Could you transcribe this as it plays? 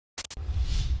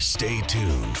Stay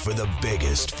tuned for the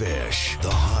biggest fish, the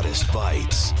hottest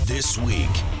bites, this week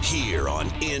here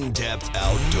on In-Depth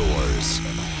Outdoors.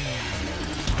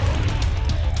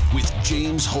 With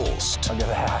James Holst. Look at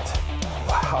that.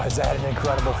 Wow, is that an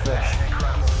incredible fish?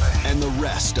 And the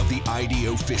rest of the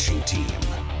IDO fishing team.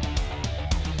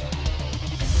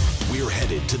 We're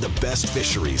headed to the best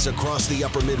fisheries across the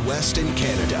upper Midwest and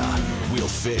Canada. We'll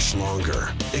fish longer,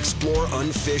 explore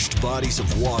unfished bodies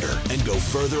of water, and go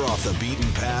further off the beaten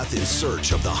path in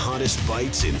search of the hottest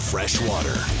bites in fresh water.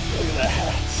 Look at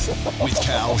that. With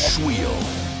Cal Schwiel.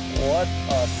 What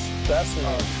a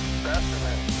specimen.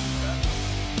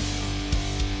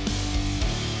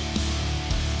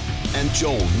 And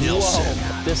Joel Nilsson.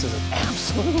 Whoa, this is an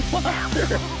absolute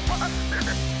monster.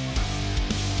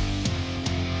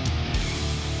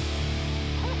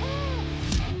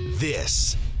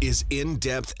 This is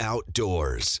In-Depth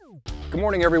Outdoors. Good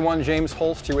morning, everyone. James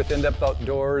Holst here with In-Depth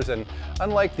Outdoors, and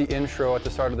unlike the intro at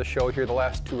the start of the show here the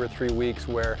last 2 or 3 weeks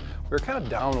where we were kind of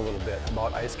down a little bit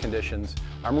about ice conditions,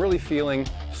 I'm really feeling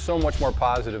so much more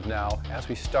positive now as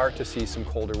we start to see some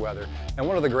colder weather. And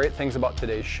one of the great things about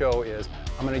today's show is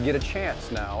I'm going to get a chance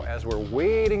now, as we're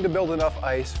waiting to build enough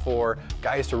ice for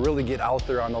guys to really get out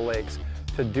there on the lakes,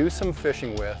 to do some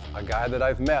fishing with a guy that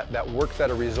I've met that works at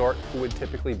a resort who would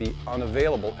typically be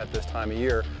unavailable at this time of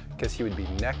year because he would be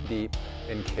neck deep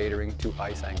in catering to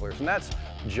ice anglers. And that's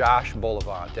Josh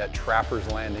Bullivant at Trapper's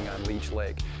Landing on Leech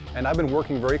Lake. And I've been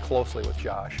working very closely with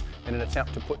Josh in an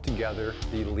attempt to put together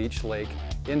the Leech Lake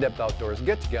In-Depth Outdoors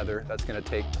get-together that's going to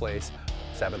take place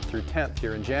 7th through 10th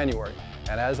here in January.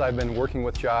 And as I've been working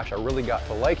with Josh, I really got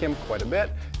to like him quite a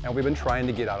bit, and we've been trying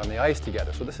to get out on the ice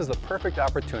together. So this is the perfect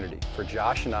opportunity for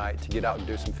Josh and I to get out and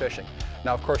do some fishing.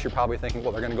 Now, of course, you're probably thinking,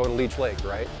 well, they're going to go to Leech Lake,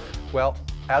 right? Well,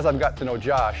 as I've got to know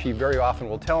Josh, he very often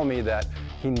will tell me that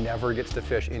he never gets to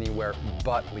fish anywhere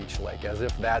but Leech Lake, as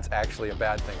if that's actually a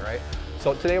bad thing, right?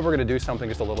 So today we're going to do something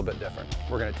just a little bit different.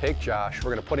 We're going to take Josh,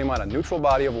 we're going to put him on a neutral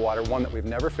body of water, one that we've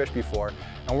never fished before,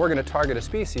 and we're going to target a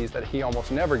species that he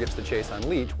almost never gets to chase on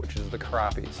leech, which is the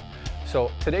crappies.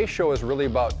 So today's show is really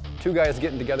about two guys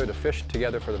getting together to fish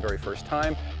together for the very first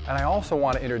time, and I also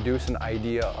want to introduce an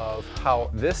idea of how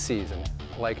this season,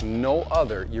 like no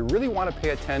other, you really want to pay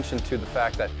attention to the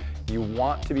fact that you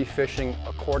want to be fishing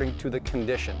according to the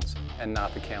conditions and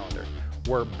not the calendar.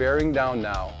 We're bearing down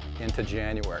now into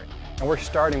January, and we're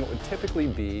starting what would typically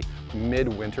be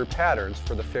midwinter patterns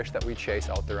for the fish that we chase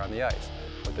out there on the ice.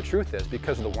 But the truth is,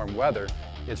 because of the warm weather,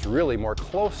 it's really more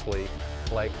closely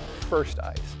like first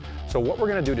ice. So what we're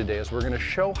going to do today is we're going to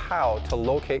show how to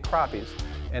locate crappies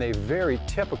in a very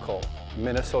typical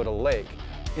Minnesota lake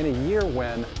in a year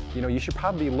when, you should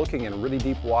probably be looking in really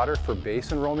deep water for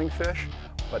basin roaming fish,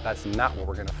 but that's not where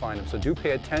we're going to find them. So do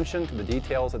pay attention to the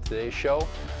details of today's show.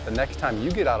 The next time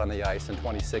you get out on the ice in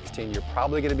 2016, you're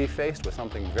probably going to be faced with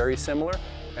something very similar,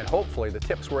 and hopefully the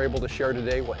tips we're able to share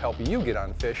today will help you get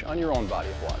on fish on your own body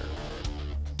of water.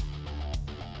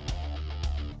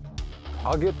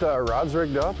 I'll get the rods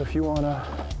rigged up. If you want to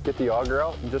get the auger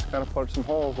out and just kind of punch some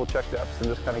holes, we'll check depths and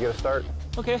just kind of get a start.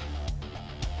 Okay.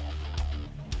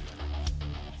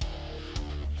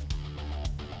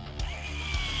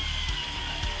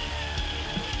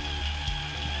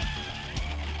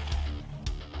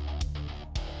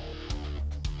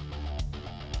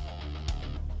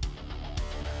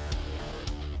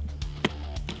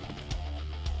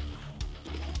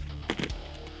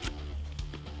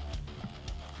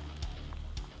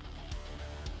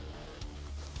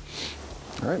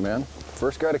 All right, man.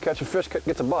 First guy to catch a fish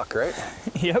gets a buck, right?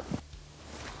 Yep.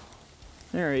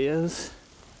 There he is.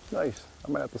 Nice.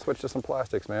 I might have to switch to some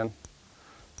plastics, man.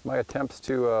 My attempts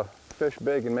to fish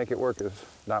big and make it work is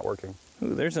not working.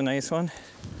 Ooh, there's a nice one.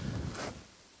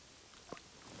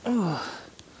 Oh,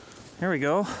 there we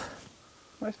go.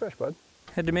 Nice fish, bud.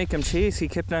 Had to make him chase. He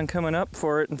kept on coming up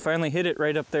for it and finally hit it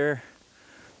right up there.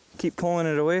 Keep pulling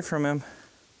it away from him.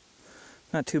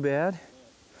 Not too bad.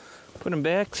 Put him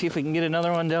back, see if we can get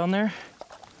another one down there.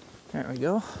 There we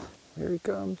go. Here he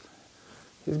comes.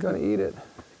 He's gonna eat it.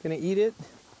 Gonna eat it?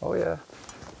 Oh yeah.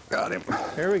 Got him.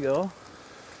 There we go.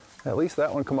 At least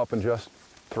that one come up and just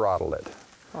throttled it.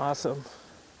 Awesome.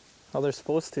 How they're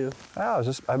supposed to. I've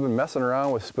been messing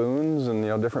around with spoons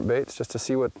and different baits just to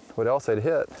see what else I'd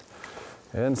hit.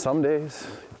 And some days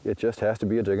it just has to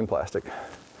be a jig and plastic.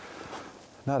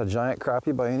 Not a giant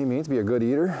crappie by any means, be a good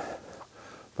eater.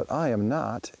 But I am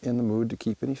not in the mood to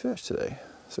keep any fish today,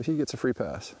 so he gets a free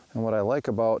pass. And what I like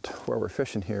about where we're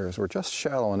fishing here is we're just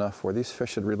shallow enough where these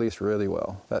fish should release really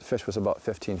well. That fish was about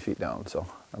 15 feet down, so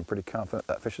I'm pretty confident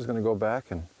that fish is going to go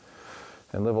back and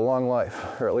live a long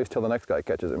life, or at least till the next guy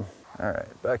catches him. All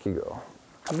right, back you go.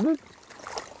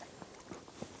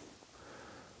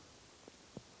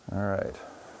 All right,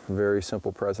 very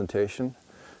simple presentation.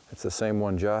 It's the same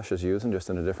one Josh is using, just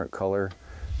in a different color.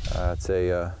 It's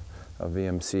a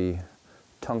VMC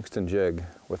tungsten jig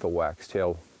with a wax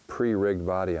tail pre-rigged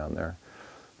body on there.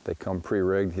 They come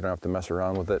pre-rigged, you don't have to mess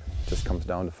around with it. It just comes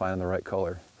down to finding the right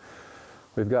color.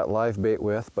 We've got live bait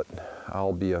width, but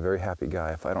I'll be a very happy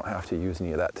guy if I don't have to use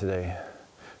any of that today.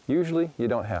 Usually you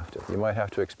don't have to. You might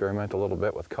have to experiment a little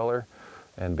bit with color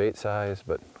and bait size,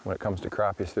 but when it comes to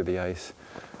crappies through the ice,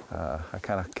 I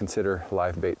kind of consider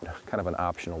live bait kind of an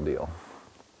optional deal.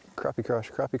 Crappie crush,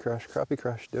 crappie crush, crappie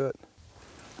crush, do it.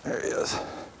 There he is.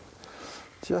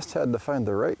 Just had to find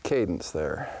the right cadence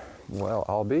there. Well,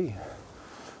 I'll be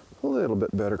a little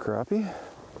bit better crappie.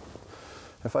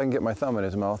 If I can get my thumb in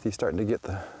his mouth, he's starting to get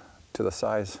to the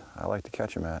size I like to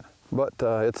catch him at. But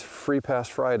it's Free Pass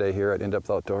Friday here at In-Depth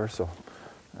Outdoors, so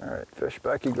all right, fish,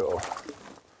 back you go.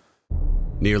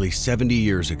 Nearly 70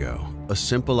 years ago, a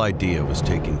simple idea was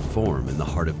taking form in the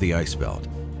heart of the ice belt.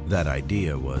 That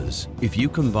idea was, if you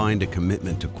combined a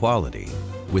commitment to quality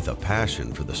with a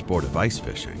passion for the sport of ice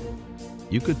fishing,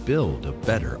 you could build a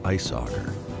better ice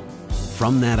auger.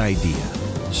 From that idea,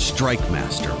 Strike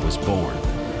Master was born,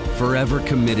 forever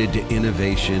committed to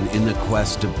innovation in the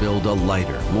quest to build a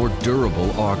lighter, more durable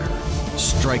auger.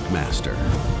 Strike Master,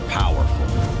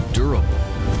 powerful, durable,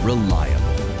 reliable.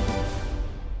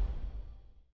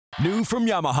 New from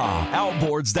Yamaha,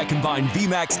 outboards that combine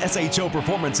VMAX SHO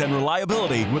performance and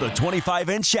reliability with a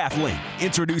 25-inch shaft link.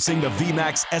 Introducing the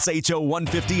VMAX SHO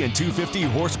 150 and 250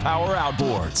 horsepower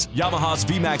outboards. Yamaha's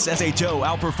VMAX SHO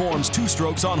outperforms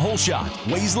two-strokes on hole shot,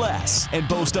 weighs less, and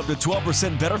boasts up to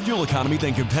 12% better fuel economy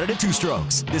than competitive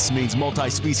two-strokes. This means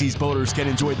multi-species boaters can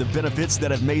enjoy the benefits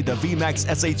that have made the VMAX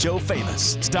SHO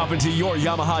famous. Stop into your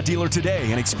Yamaha dealer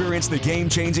today and experience the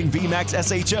game-changing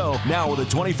VMAX SHO, now with a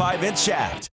 25-inch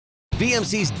shaft.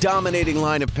 VMC's dominating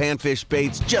line of panfish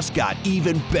baits just got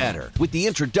even better with the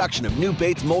introduction of new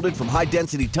baits molded from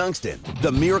high-density tungsten,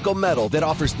 the miracle metal that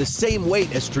offers the same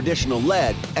weight as traditional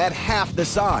lead at half the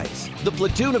size. The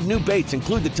platoon of new baits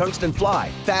include the tungsten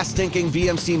fly, fast-sinking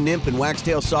VMC nymph and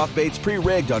waxtail soft baits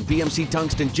pre-rigged on VMC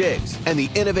tungsten jigs, and the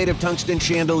innovative tungsten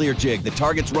chandelier jig that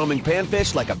targets roaming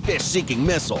panfish like a fish-seeking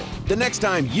missile. The next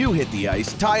time you hit the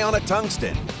ice, tie on a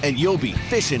tungsten, and you'll be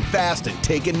fishing fast and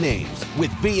taking names with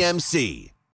VMC.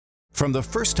 From the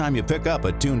first time you pick up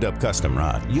a tuned-up custom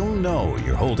rod, you'll know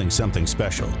you're holding something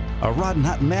special. A rod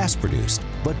not mass-produced,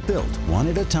 but built one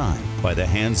at a time by the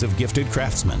hands of gifted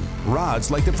craftsmen. Rods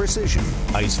like the Precision,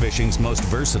 ice fishing's most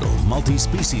versatile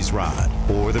multi-species rod,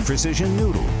 or the Precision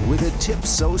Noodle with a tip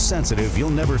so sensitive you'll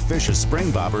never fish a spring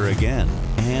bobber again.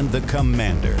 And the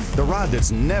Commander, the rod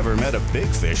that's never met a big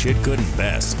fish it couldn't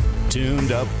best.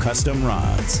 Tuned-up custom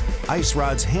rods. Ice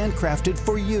rods handcrafted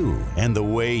for you and the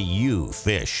way you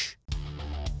fish.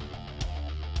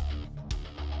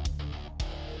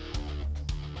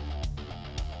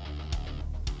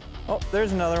 Oh,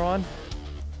 there's another one.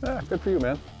 Yeah, good for you,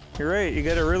 man. You're right, you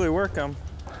gotta really work them.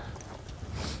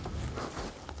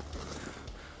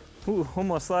 Ooh,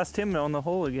 almost lost him down the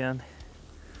hole again.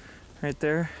 Right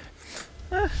there.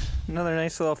 Another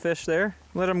nice little fish there.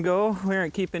 Let him go, we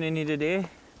aren't keeping any today.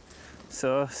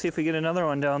 So, see if we get another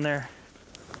one down there.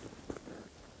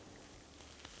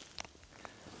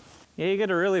 Yeah, you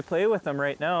gotta really play with them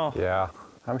right now. Yeah,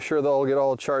 I'm sure they'll get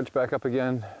all charged back up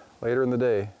again later in the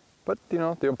day. But, you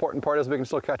know, the important part is we can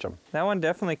still catch them. That one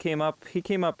definitely came up. He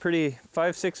came up pretty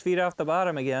 5-6 feet off the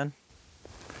bottom again.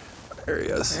 There he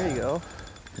is. There you go.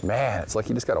 Man, it's like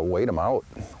you just gotta wait him out.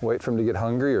 Wait for him to get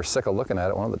hungry or sick of looking at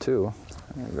it, one of the two.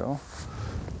 There you go.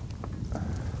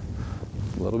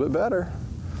 A little bit better.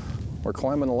 We're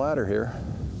climbing the ladder here.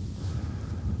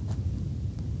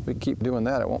 We keep doing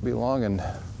that, it won't be long and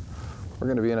we're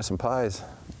gonna be into some pies.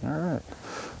 All right,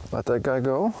 let that guy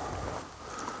go.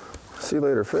 See you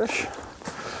later, fish.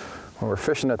 When we're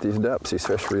fishing at these depths, these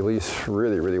fish release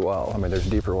really, really well. I mean, there's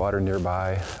deeper water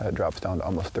nearby. It drops down to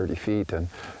almost 30 feet. And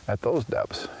at those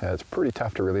depths, it's pretty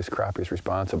tough to release crappies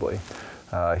responsibly.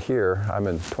 Here, I'm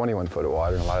in 21 foot of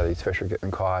water, and a lot of these fish are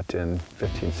getting caught in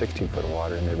 15, 16 foot of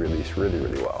water, and they release really,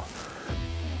 really well.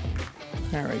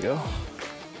 There we go.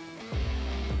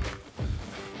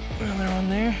 Another one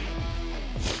there.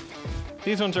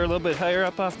 These ones are a little bit higher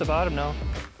up off the bottom now.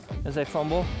 As I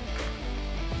fumble,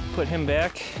 put him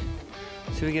back.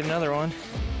 See if we get another one.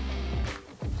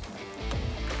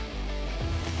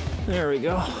 There we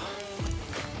go.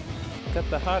 Got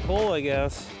the hot hole, I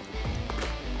guess.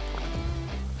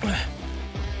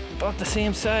 About the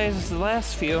same size as the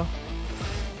last few.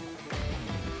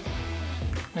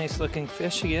 Nice looking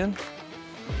fish again.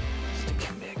 Stick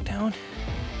him back down.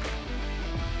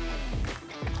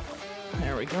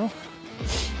 There we go.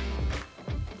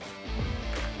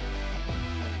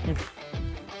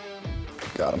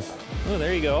 Got him. Oh,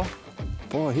 there you go.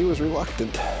 Boy, he was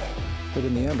reluctant, but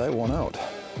in the end I won out.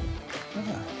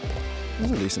 Yeah,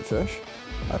 that's a decent fish.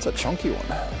 That's a chunky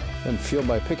one. Didn't feel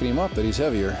by picking him up that he's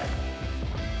heavier.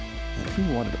 And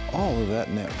he wanted all of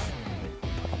that nymph.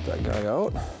 Pop that guy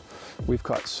out. We've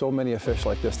caught so many fish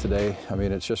like this today. I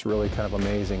mean, it's just really kind of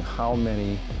amazing how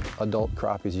many adult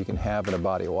crappies you can have in a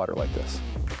body of water like this.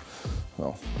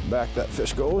 Well, back that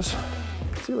fish goes.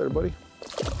 See you later, buddy.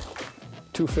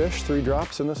 2 fish, 3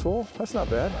 drops in this hole. That's not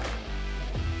bad.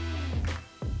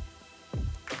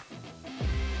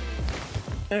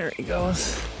 There he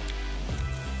goes.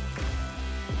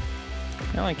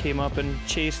 Now I came up and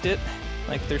chased it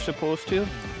like they're supposed to.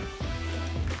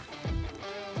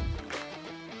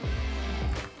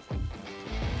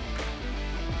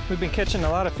 We've been catching a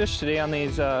lot of fish today on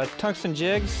these tungsten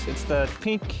jigs. It's the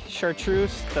pink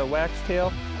chartreuse, the wax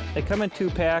tail. They come in 2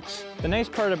 packs. The nice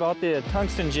part about the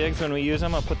tungsten jigs when we use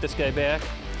them, I'll put this guy back.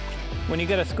 When you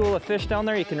get a school of fish down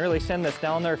there, you can really send this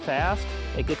down there fast.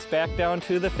 It gets back down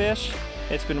to the fish.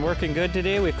 It's been working good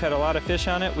today. We've caught a lot of fish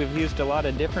on it. We've used a lot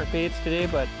of different baits today,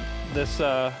 but this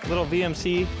little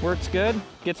VMC works good.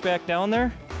 Gets back down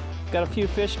there. Got a few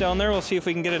fish down there. We'll see if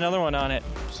we can get another one on it.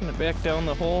 Send it back down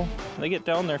the hole. They get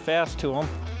down there fast to them.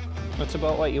 That's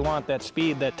about what you want, that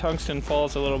speed. That tungsten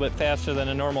falls a little bit faster than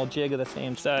a normal jig of the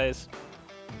same size.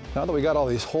 Now that we got all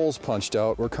these holes punched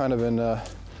out, we're kind of in a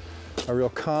real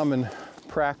common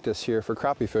practice here for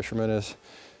crappie fishermen is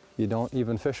you don't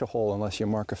even fish a hole unless you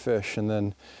mark a fish. And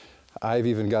then I've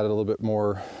even got it a little bit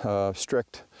more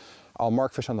strict. I'll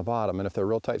mark fish on the bottom, and if they're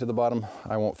real tight to the bottom,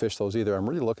 I won't fish those either. I'm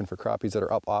really looking for crappies that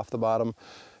are up off the bottom,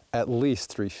 at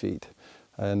least 3 feet.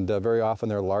 And very often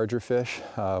they're larger fish.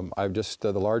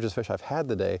 The largest fish I've had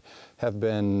today have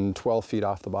been 12 feet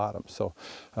off the bottom. So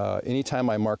anytime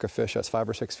I mark a fish that's 5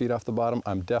 or 6 feet off the bottom,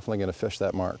 I'm definitely gonna fish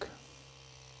that mark.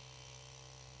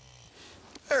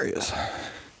 There he is.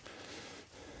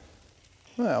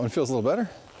 Well, that one feels a little better.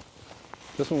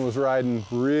 This one was riding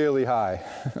really high.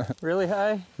 Really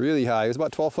high? Really high. He was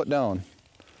about 12 foot down.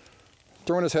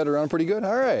 Throwing his head around pretty good.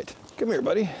 All right, come here,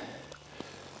 buddy.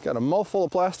 Got a mouthful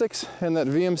of plastics in that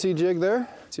VMC jig there.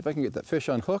 See if I can get that fish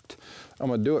unhooked.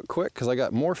 I'm gonna do it quick because I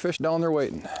got more fish down there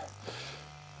waiting.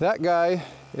 That guy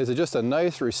is just a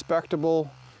nice,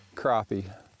 respectable crappie.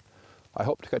 I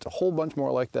hope to catch a whole bunch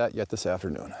more like that yet this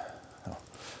afternoon.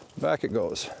 Back it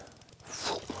goes.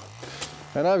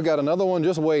 And I've got another one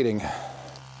just waiting.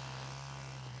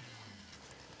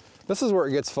 This is where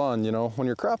it gets fun, you know. When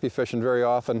you're crappie fishing, very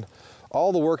often,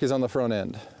 all the work is on the front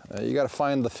end. You got to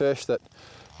find the fish that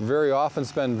very often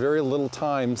spend very little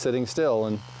time sitting still,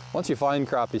 and once you find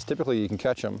crappies, typically you can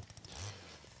catch them.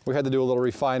 We had to do a little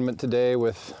refinement today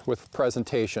with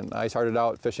presentation. I started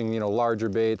out fishing, you know, larger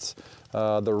baits,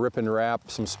 the rip and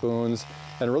wrap, some spoons,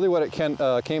 and really what it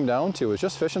came down to is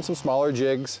just fishing some smaller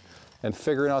jigs and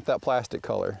figuring out that plastic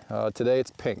color. Today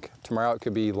it's pink, tomorrow it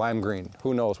could be lime green.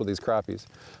 Who knows with these crappies?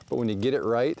 But when you get it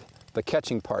right, the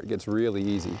catching part gets really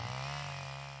easy.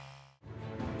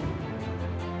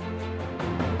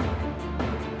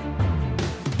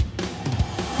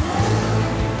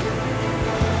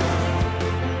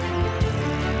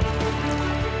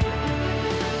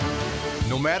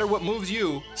 No matter what moves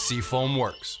you, Seafoam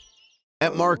works.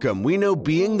 At Markham, we know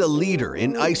being the leader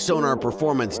in ice sonar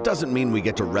performance doesn't mean we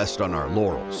get to rest on our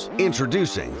laurels.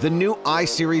 Introducing the new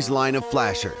I-Series line of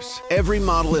flashers. Every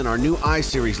model in our new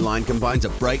I-Series line combines a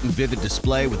bright and vivid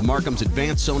display with Markham's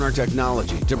advanced sonar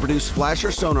technology to produce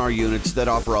flasher sonar units that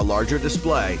offer a larger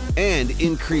display and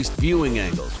increased viewing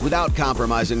angles without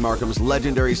compromising Markham's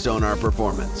legendary sonar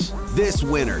performance. This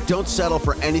winter, don't settle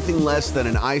for anything less than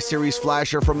an I-Series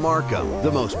flasher from Markham,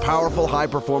 the most powerful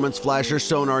high-performance flasher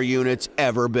sonar units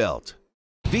ever built.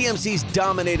 VMC's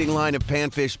dominating line of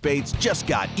panfish baits just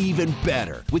got even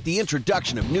better with the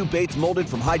introduction of new baits molded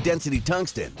from high-density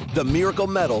tungsten, the miracle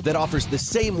metal that offers the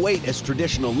same weight as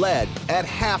traditional lead at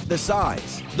half the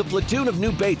size. The platoon of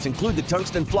new baits include the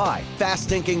tungsten fly,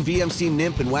 fast-sinking VMC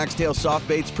nymph and waxtail soft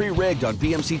baits pre-rigged on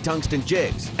VMC tungsten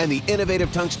jigs, and the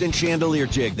innovative tungsten chandelier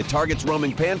jig that targets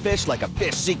roaming panfish like a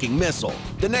fish-seeking missile.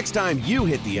 The next time you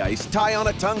hit the ice, tie on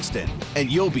a tungsten,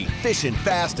 and you'll be fishing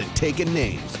fast and taking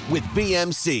names with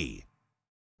VMC.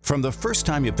 From the first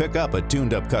time you pick up a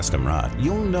tuned-up custom rod,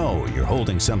 you'll know you're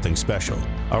holding something special.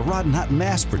 A rod not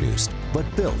mass-produced, but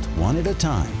built one at a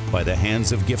time by the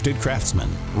hands of gifted craftsmen.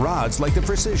 Rods like the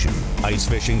Precision, ice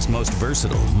fishing's most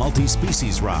versatile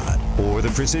multi-species rod, or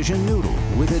the Precision Noodle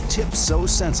with a tip so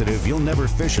sensitive you'll never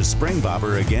fish a spring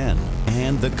bobber again.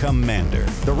 And the Commander,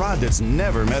 the rod that's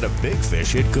never met a big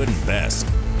fish it couldn't best.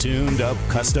 Tuned Up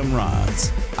Custom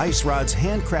Rods. Ice rods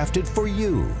handcrafted for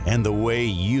you and the way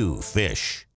you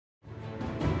fish.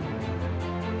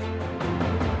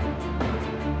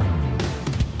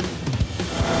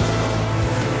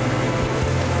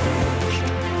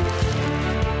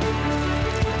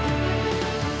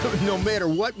 No matter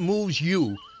what moves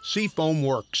you, Seafoam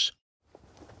works.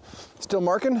 Still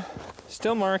marking?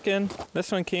 Still marking.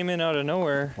 This one came in out of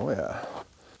nowhere. Oh yeah.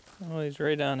 Oh, he's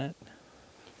right on it.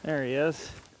 There he is.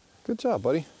 Good job,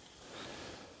 buddy.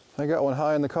 I got one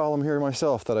high in the column here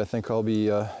myself that I think I'll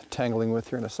be tangling with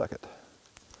here in a second.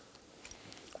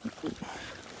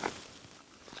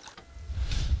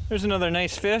 There's another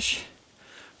nice fish.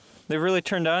 They've really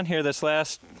turned on here this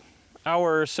last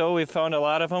hour or so. We've found a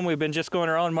lot of them. We've been just going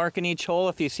around marking each hole.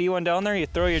 If you see one down there, you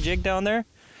throw your jig down there,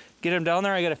 get him down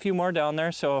there. I got a few more down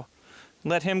there, so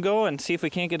let him go and see if we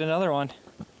can't get another one.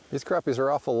 These crappies are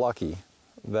awful lucky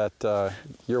that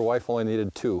your wife only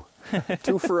needed 2.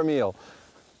 2 for a meal.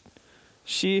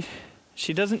 She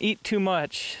doesn't eat too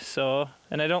much, so,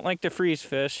 and I don't like to freeze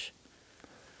fish.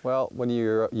 Well, when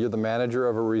you're the manager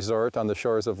of a resort on the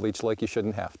shores of Leech Lake, you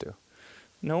shouldn't have to.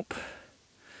 Nope.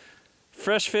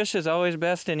 Fresh fish is always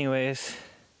best anyways.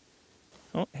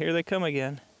 Oh, here they come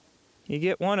again. You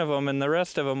get one of them and the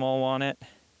rest of them all want it.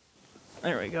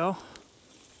 There we go.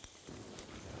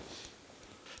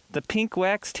 The pink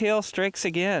wax tail strikes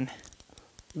again.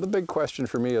 The big question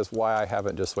for me is why I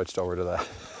haven't just switched over to that.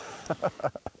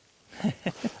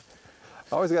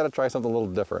 Always got to try something a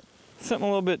little different. Something a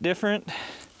little bit different.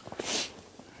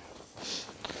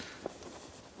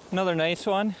 Another nice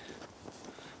one.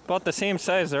 About the same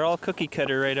size. They're all cookie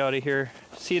cutter right out of here.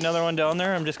 See another one down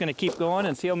there? I'm just going to keep going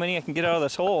and see how many I can get out of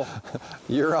this hole.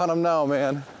 You're on them now,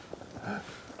 man.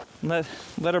 Let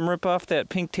them rip off that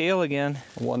pink tail again.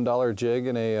 A $1 jig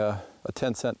and a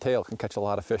 10-cent tail can catch a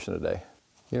lot of fish in a day.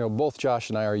 You know, both Josh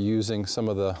and I are using some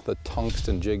of the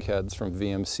tungsten jig heads from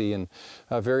VMC,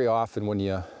 and very often when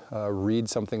you read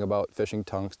something about fishing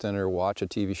tungsten or watch a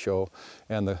TV show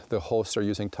and the hosts are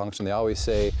using tungsten, they always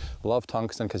say, love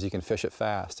tungsten because you can fish it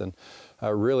fast. And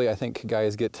really, I think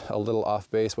guys get a little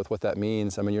off base with what that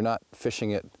means. I mean, you're not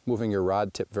fishing it, moving your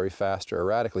rod tip very fast or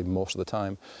erratically most of the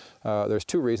time. There's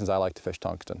 2 reasons I like to fish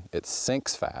tungsten. It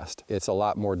sinks fast. It's a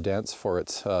lot more dense for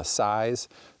its size.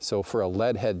 So for a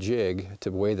lead head jig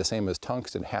to weigh the same as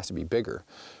tungsten, it has to be bigger.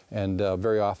 And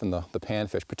very often the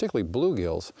panfish, particularly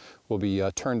bluegills, will be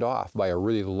turned off by a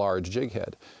really large jig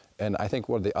head. And I think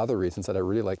one of the other reasons that I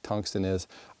really like tungsten is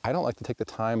I don't like to take the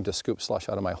time to scoop slush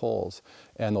out of my holes.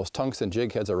 And those tungsten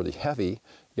jig heads are really heavy,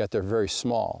 yet they're very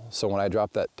small. So when I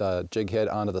drop that jig head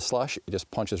onto the slush, it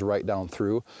just punches right down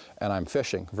through and I'm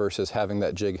fishing versus having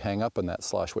that jig hang up in that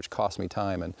slush, which costs me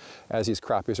time. And as these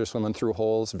crappies are swimming through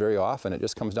holes, very often it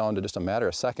just comes down to just a matter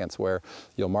of seconds where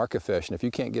you'll mark a fish, and if you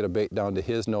can't get a bait down to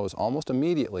his nose almost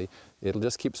immediately, it'll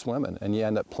just keep swimming, and you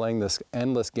end up playing this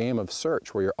endless game of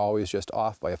search where you're always just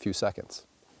off by a few seconds.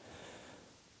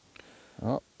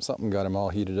 Oh, something got him all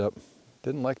heated up.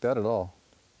 Didn't like that at all.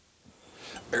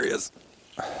 There he is.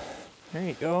 There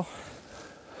you go.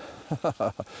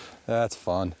 That's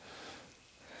fun.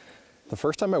 The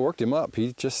first time I worked him up,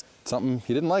 he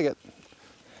didn't like it.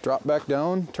 Dropped back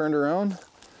down, turned around.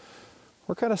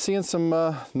 We're kind of seeing some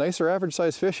nicer average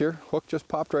size fish here. Hook just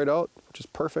popped right out, which is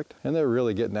perfect. And they're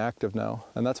really getting active now.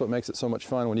 And that's what makes it so much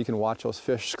fun, when you can watch those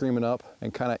fish screaming up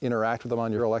and kind of interact with them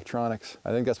on your electronics.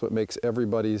 I think that's what makes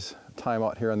everybody's time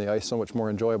out here on the ice so much more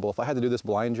enjoyable. If I had to do this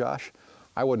blind, Josh,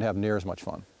 I wouldn't have near as much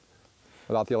fun.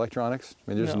 Without the electronics,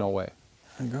 I mean, there's no way.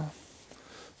 There you go.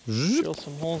 Drill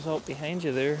some holes out behind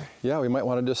you there. Yeah, we might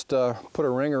want to just put a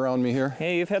ring around me here.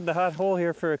 Hey, you've had the hot hole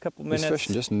here for a couple minutes. These fish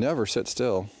just never sit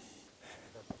still.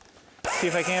 See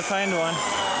if I can't find one.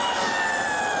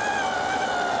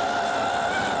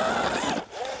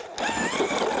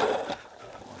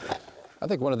 I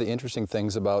think one of the interesting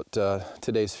things about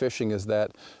today's fishing is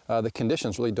that the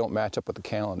conditions really don't match up with the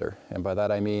calendar. And by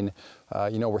that I mean,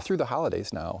 you know, we're through the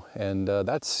holidays now, and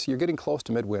you're getting close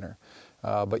to midwinter.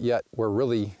 But yet we're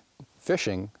really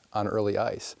fishing on early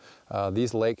ice.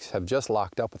 These lakes have just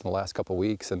locked up within the last couple of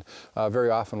weeks, and very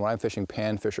often when I'm fishing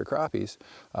panfish or crappies,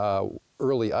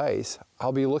 early ice,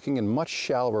 I'll be looking in much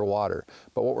shallower water.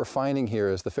 But what we're finding here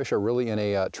is the fish are really in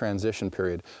a transition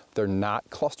period. They're not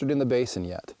clustered in the basin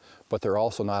yet, but they're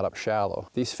also not up shallow.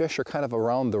 These fish are kind of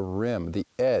around the rim, the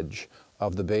edge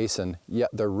of the basin, yet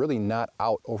they're really not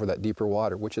out over that deeper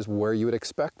water, which is where you would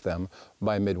expect them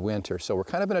by midwinter. So we're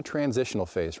kind of in a transitional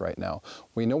phase right now.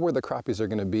 We know where the crappies are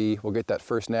going to be. We'll get that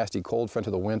first nasty cold front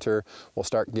of the winter. We'll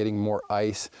start getting more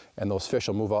ice, and those fish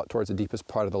will move out towards the deepest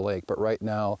part of the lake. But right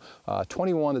now,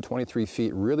 21 to 23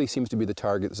 feet really seems to be the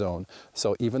target zone.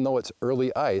 So even though it's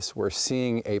early ice, we're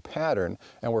seeing a pattern,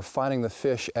 and we're finding the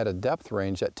fish at a depth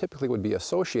range that typically would be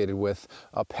associated with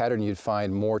a pattern you'd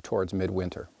find more towards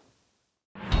midwinter.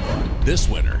 This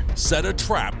winter, set a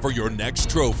trap for your next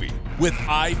trophy with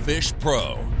iFish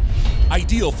Pro.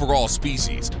 Ideal for all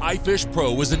species, iFish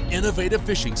Pro is an innovative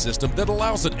fishing system that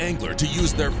allows an angler to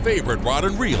use their favorite rod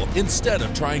and reel instead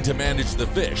of trying to manage the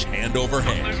fish hand over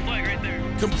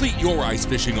hand. Complete your ice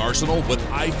fishing arsenal with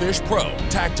iFish Pro,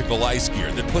 tactical ice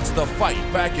gear that puts the fight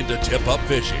back into tip-up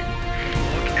fishing.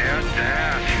 Look at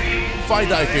that. Find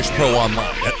iFish Pro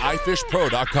online at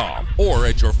ifishpro.com or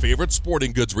at your favorite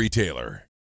sporting goods retailer.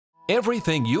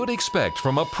 Everything you'd expect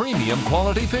from a premium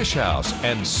quality fish house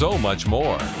and so much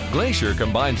more. Glacier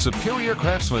combines superior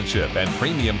craftsmanship and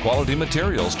premium quality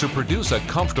materials to produce a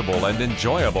comfortable and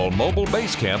enjoyable mobile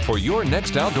base camp for your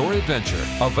next outdoor adventure.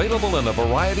 Available in a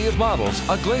variety of models,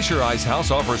 a Glacier Ice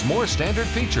House offers more standard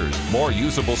features, more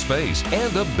usable space,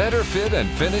 and a better fit and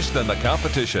finish than the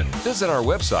competition. Visit our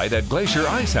website at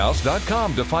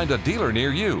glaciericehouse.com to find a dealer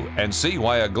near you and see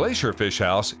why a Glacier Fish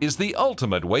House is the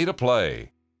ultimate way to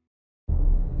play.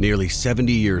 Nearly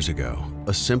 70 years ago,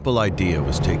 a simple idea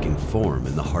was taking form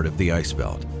in the heart of the ice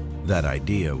belt. That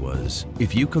idea was,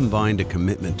 if you combined a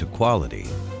commitment to quality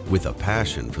with a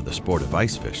passion for the sport of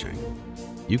ice fishing,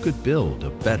 you could build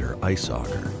a better ice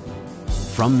auger.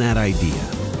 From that idea,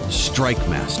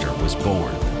 StrikeMaster was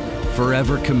born,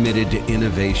 forever committed to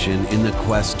innovation in the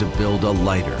quest to build a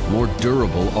lighter, more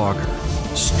durable auger.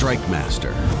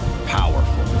 StrikeMaster,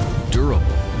 powerful, durable,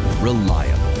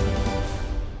 reliable.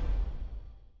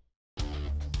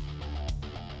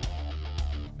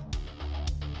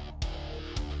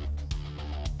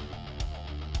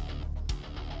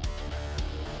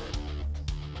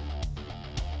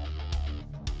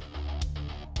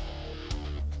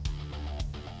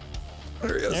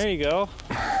 There he is. There you go.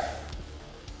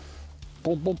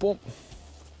 Boom, boom, boom.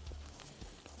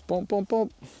 Boom, boom, boom.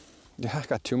 Yeah, I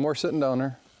got two more sitting down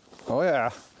there. Oh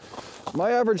yeah. My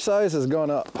average size has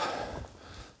gone up.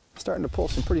 Starting to pull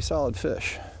some pretty solid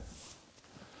fish.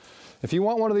 If you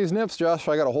want one of these nymphs, Josh,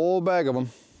 I got a whole bag of them.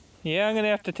 Yeah, I'm gonna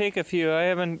have to take a few. I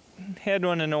haven't had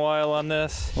one in a while on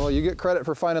this. Well, you get credit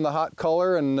for finding the hot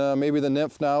color, and maybe the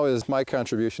nymph now is my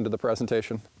contribution to the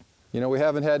presentation. You know, we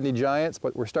haven't had any giants,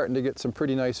 but we're starting to get some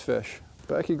pretty nice fish.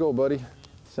 Back you go, buddy.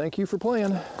 Thank you for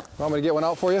playing. Want me to get one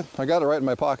out for you? I got it right in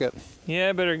my pocket. Yeah,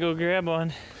 I better go grab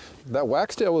one. That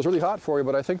waxtail was really hot for you,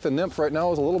 but I think the nymph right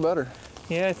now is a little better.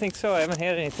 Yeah, I think so. I haven't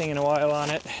had anything in a while on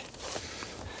it.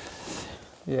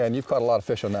 Yeah, and you've caught a lot of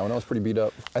fish on that one. That was pretty beat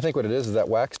up. I think what it is that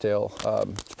waxtail,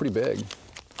 it's pretty big.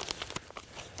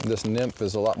 This nymph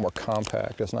is a lot more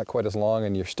compact. It's not quite as long,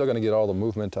 and you're still going to get all the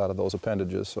movement out of those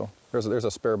appendages. So there's a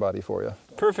spare body for you.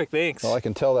 Perfect, thanks. Well, I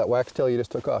can tell that waxtail you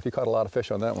just took off. You caught a lot of fish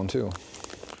on that one too.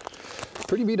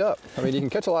 Pretty beat up. I mean, you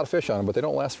can catch a lot of fish on them, but they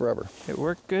don't last forever. It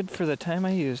worked good for the time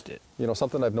I used it. You know,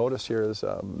 something I've noticed here is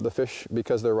the fish,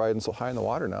 because they're riding so high in the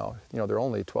water now, you know, they're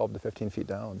only 12 to 15 feet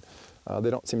down.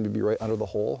 They don't seem to be right under the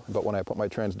hole, but when I put my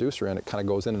transducer in, it kind of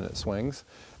goes in and it swings,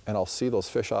 and I'll see those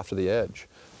fish off to the edge.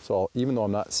 So even though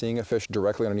I'm not seeing a fish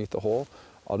directly underneath the hole,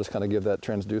 I'll just kind of give that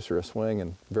transducer a swing,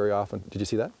 and very often, did you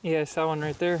see that? Yeah, I saw one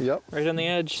right there. Yep. Right on the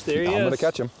edge. There he is. I'm going to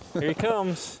catch him. Here he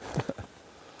comes.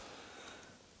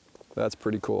 That's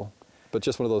pretty cool. But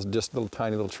just one of those just little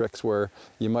tiny little tricks where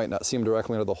you might not see him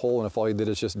directly under the hole, and if all you did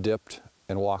is just dipped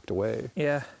and walked away,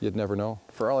 yeah, you'd never know.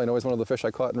 For all I know, he's one of the fish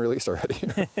I caught and released already.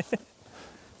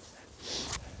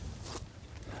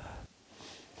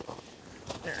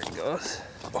 There he goes.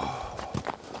 Oh.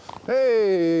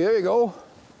 Hey, there you go.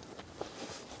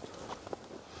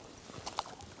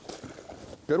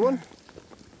 Good one?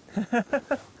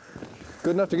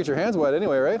 Good enough to get your hands wet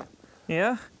anyway, right?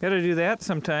 Yeah, gotta do that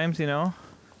sometimes, you know.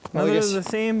 Well, Another of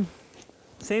the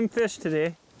same fish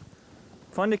today.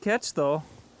 Fun to catch though.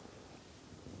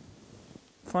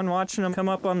 Fun watching them come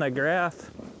up on the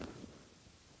graph.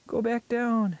 Go back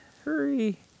down,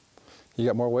 hurry. You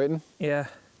got more waiting? Yeah,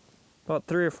 about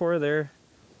 3 or 4 there.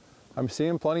 I'm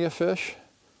seeing plenty of fish,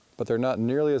 but they're not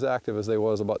nearly as active as they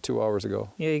was about 2 hours ago.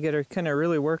 Yeah, you gotta kind of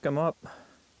really work them up.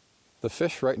 The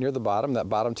fish right near the bottom, that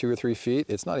bottom 2 or 3 feet,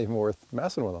 it's not even worth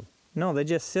messing with them. No, they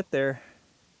just sit there.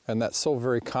 And that's so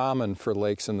very common for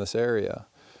lakes in this area.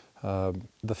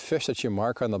 The fish that you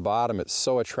mark on the bottom, it's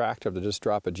so attractive to just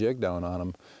drop a jig down on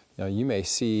them. You know, you may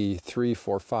see 3,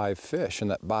 4, 5 fish in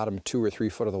that bottom 2 or 3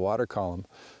 foot of the water column,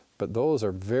 but those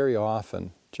are very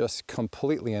often just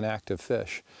completely inactive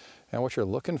fish. And what you're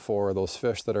looking for are those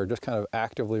fish that are just kind of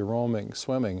actively roaming,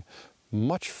 swimming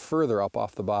much further up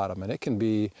off the bottom. And it can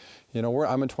be, you know,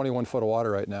 I'm in 21 foot of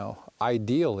water right now.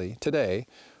 Ideally, today,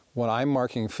 when I'm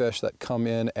marking fish that come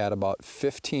in at about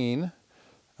 15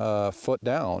 foot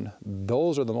down,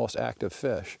 those are the most active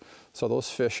fish. So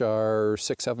those fish are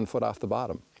 6, 7 foot off the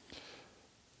bottom.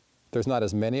 There's not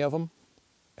as many of them,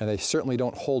 and they certainly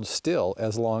don't hold still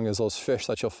as long as those fish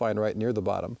that you'll find right near the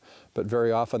bottom. But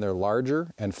very often they're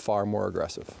larger and far more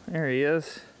aggressive. There he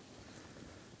is.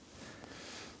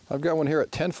 I've got one here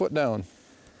at 10 foot down.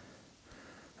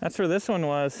 That's where this one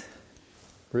was.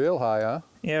 Real high, huh?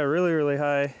 Yeah, really, really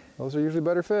high. Those are usually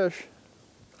better fish.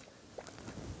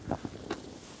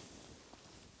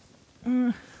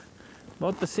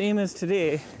 About the same as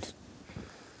today.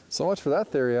 So much for that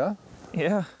theory, huh?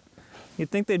 Yeah. You'd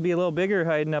think they'd be a little bigger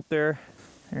hiding up there.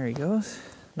 There he goes.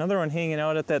 Another one hanging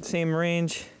out at that same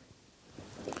range.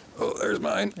 Oh, there's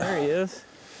mine. There he is.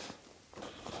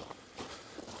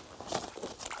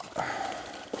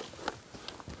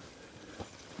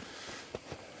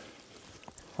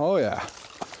 Oh yeah.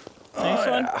 Nice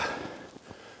one. Yeah.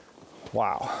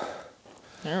 Wow.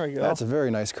 There we go. That's a very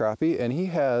nice crappie, and he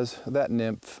has that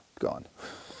nymph gone.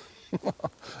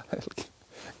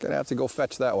 Gonna have to go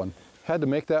fetch that one. Had to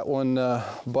make that one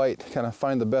bite, kind of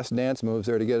find the best dance moves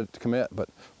there to get it to commit, but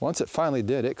once it finally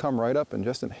did, it come right up and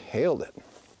just inhaled it.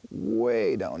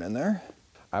 Way down in there.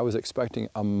 I was expecting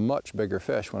a much bigger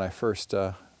fish when I first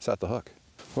set the hook.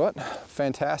 But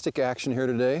fantastic action here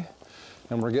today,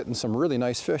 and we're getting some really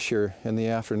nice fish here in the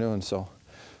afternoon, so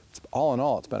all in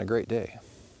all, it's been a great day.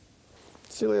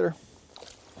 See you later.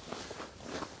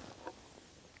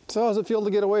 So how does it feel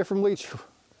to get away from leech,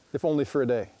 if only for a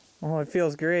day? Oh, it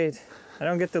feels great. I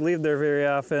don't get to leave there very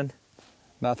often.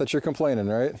 Not that you're complaining,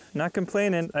 right? Not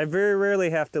complaining. I very rarely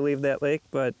have to leave that lake,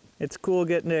 but it's cool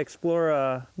getting to explore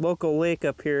a local lake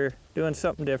up here, doing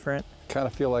something different. Kind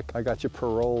of feel like I got you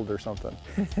paroled or something.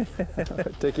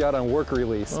 Take you out on work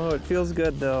release. Oh, it feels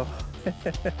good though.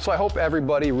 So I hope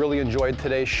everybody really enjoyed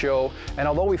today's show, and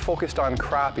although we focused on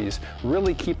crappies,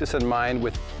 really keep this in mind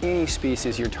with any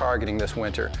species you're targeting this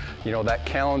winter. You know, that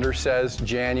calendar says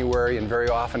January, and very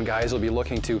often guys will be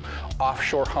looking to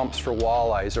offshore humps for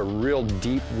walleyes or real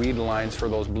deep weed lines for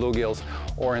those bluegills,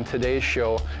 or in today's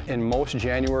show, in most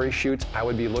January shoots, I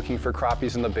would be looking for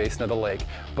crappies in the basin of the lake.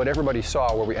 But everybody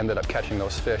saw where we ended up catching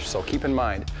those fish, so keep in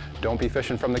mind, don't be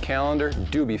fishing from the calendar,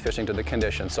 do be fishing to the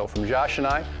conditions. So from Josh and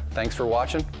I, thanks for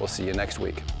watching. We'll see you next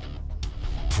week.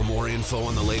 For more info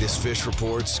on the latest fish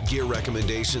reports, gear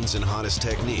recommendations, and hottest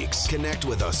techniques, connect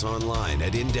with us online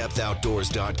at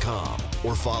indepthoutdoors.com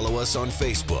or follow us on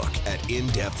Facebook at In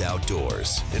Depth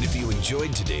Outdoors. And if you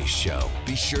enjoyed today's show,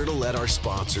 be sure to let our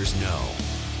sponsors know.